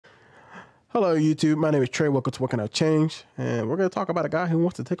Hello, YouTube. My name is Trey. Welcome to What Can I Change? And we're going to talk about a guy who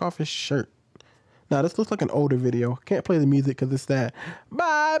wants to take off his shirt. Now, this looks like an older video. Can't play the music because it's that,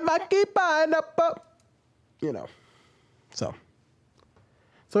 bye, Mikey, bye, up. You know. So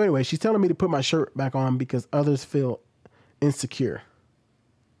anyway, she's telling me to put my shirt back on because others feel insecure.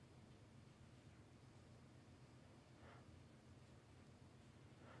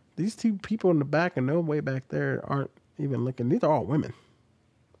 These two people in the back and no way back there aren't even looking. These are all women.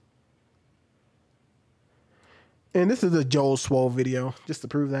 And this is a Joel Swole video, just to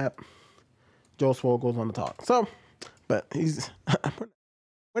prove that. Joel Swole goes on to talk. So, but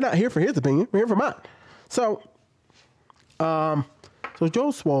we're not here for his opinion. We're here for mine. So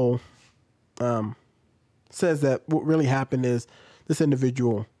Joel Swole says that what really happened is this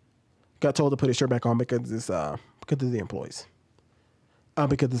individual got told to put his shirt back on because of the employees.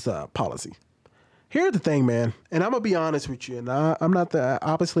 Because it's a policy. Here's the thing, man, and I'm gonna be honest with you, and I'm not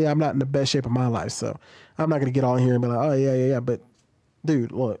in the best shape of my life, so I'm not gonna get on here and be like, oh yeah, but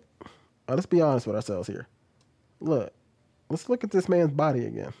dude, look, let's be honest with ourselves here. Look, let's look at this man's body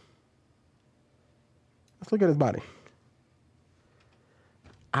again. Let's look at his body.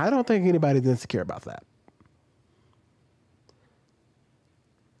 I don't think anybody's insecure about that.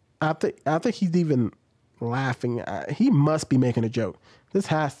 I think he's even laughing. He must be making a joke. This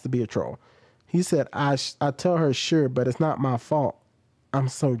has to be a troll. He said, I tell her, sure, but it's not my fault. I'm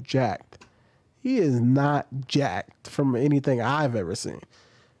so jacked. He is not jacked from anything I've ever seen.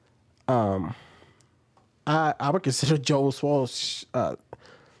 I would consider Joel Swole, I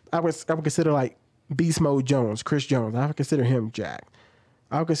would consider like Beast Mode Jones, Chris Jones. I would consider him jacked.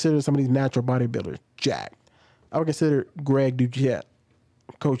 I would consider some of these natural bodybuilders jacked. I would consider Greg Duchette,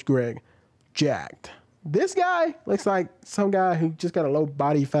 Coach Greg, jacked. This guy looks like some guy who just got a low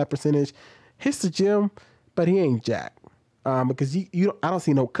body fat percentage, hits the gym, but he ain't jacked. Because I don't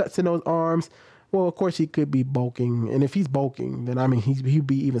see no cuts in those arms. Well, of course he could be bulking, and if he's bulking, then I mean he'd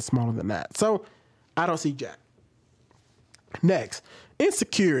be even smaller than that. So I don't see jack. Next,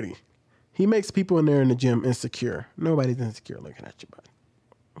 insecurity. He makes people in there in the gym insecure. Nobody's insecure looking at you, buddy.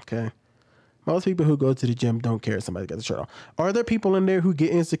 Okay. Most people who go to the gym don't care if somebody got the shirt on. Are there people in there who get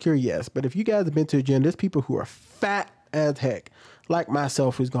insecure? Yes. But if you guys have been to a gym, there's people who are fat as heck, like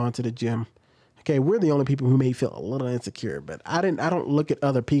myself, who's gone to the gym. Okay, we're the only people who may feel a little insecure, but I don't look at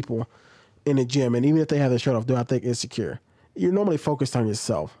other people in the gym, and even if they have their shirt off, do I think insecure? You're normally focused on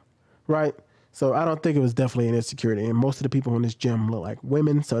yourself, right? So I don't think it was definitely an insecurity. And most of the people in this gym look like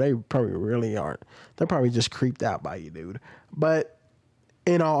women, so they probably really aren't. They're probably just creeped out by you, dude. But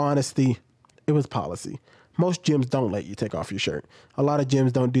in all honesty, it was policy. Most gyms don't let you take off your shirt. A lot of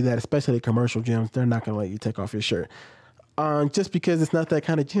gyms don't do that, especially commercial gyms. They're not going to let you take off your shirt. Just because it's not that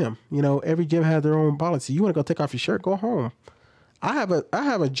kind of gym. You know, every gym has their own policy. You want to go take off your shirt, go home. I have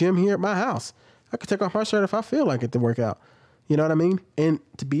a gym here at my house. I could take off my shirt if I feel like it to work out. You know what I mean? And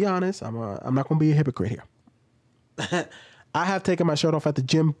to be honest, I'm not going to be a hypocrite here. I have taken my shirt off at the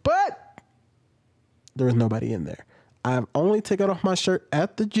gym, but there was nobody in there. I've only taken off my shirt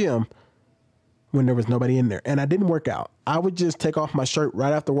at the gym when there was nobody in there, and I didn't work out. I would just take off my shirt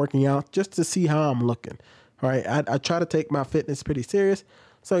right after working out just to see how I'm looking. All right, I try to take my fitness pretty serious.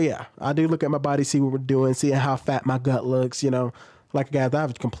 So yeah, I do look at my body, see what we're doing, see how fat my gut looks, you know. Like, guys,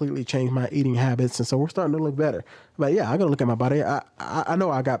 I've completely changed my eating habits, and so we're starting to look better. But yeah, I gotta look at my body. I know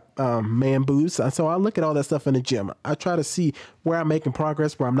I got man boobs, so I look at all that stuff in the gym. I try to see where I'm making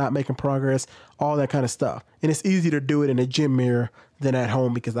progress, where I'm not making progress, all that kind of stuff. And it's easier to do it in a gym mirror than at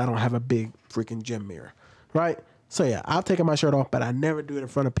home because I don't have a big freaking gym mirror, right? So yeah, I've taken my shirt off, but I never do it in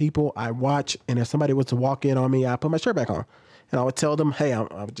front of people. I watch, and if somebody was to walk in on me, I put my shirt back on. And I would tell them, hey, I'm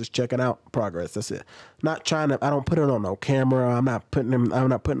just checking out progress. That's it. Not trying to, I don't put it on no camera. I'm not putting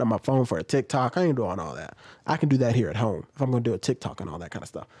on my phone for a TikTok. I ain't doing all that. I can do that here at home if I'm going to do a TikTok and all that kind of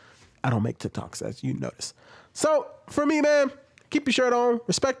stuff. I don't make TikToks, as you notice. So for me, man, keep your shirt on.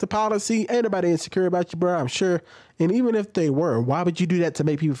 Respect the policy. Ain't nobody insecure about you, bro, I'm sure. And even if they were, why would you do that to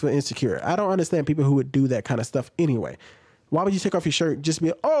make people feel insecure? I don't understand people who would do that kind of stuff anyway. Why would you take off your shirt and just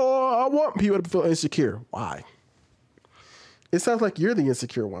be, oh, I want people to feel insecure? Why? It sounds like you're the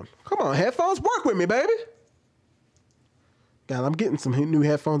insecure one. Come on, headphones, work with me, baby. God, I'm getting some new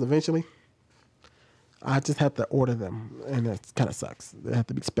headphones eventually. I just have to order them, and that kind of sucks. They have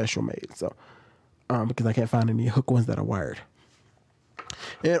to be special made, so because I can't find any hook ones that are wired.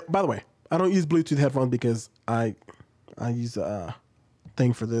 And by the way, I don't use Bluetooth headphones because I use a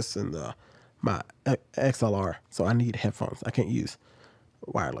thing for this and my XLR, so I need headphones. I can't use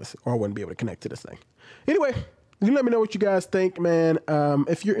wireless, or I wouldn't be able to connect to this thing. Anyway. You let me know what you guys think, man.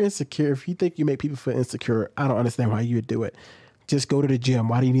 If you're insecure, if you think you make people feel insecure, I don't understand why you would do it. just go to the gym.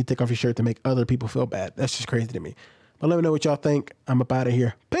 Why do you need to take off your shirt to make other people feel bad? That's just crazy to me. But let me know what y'all think. I'm up out of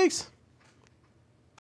here. Peace.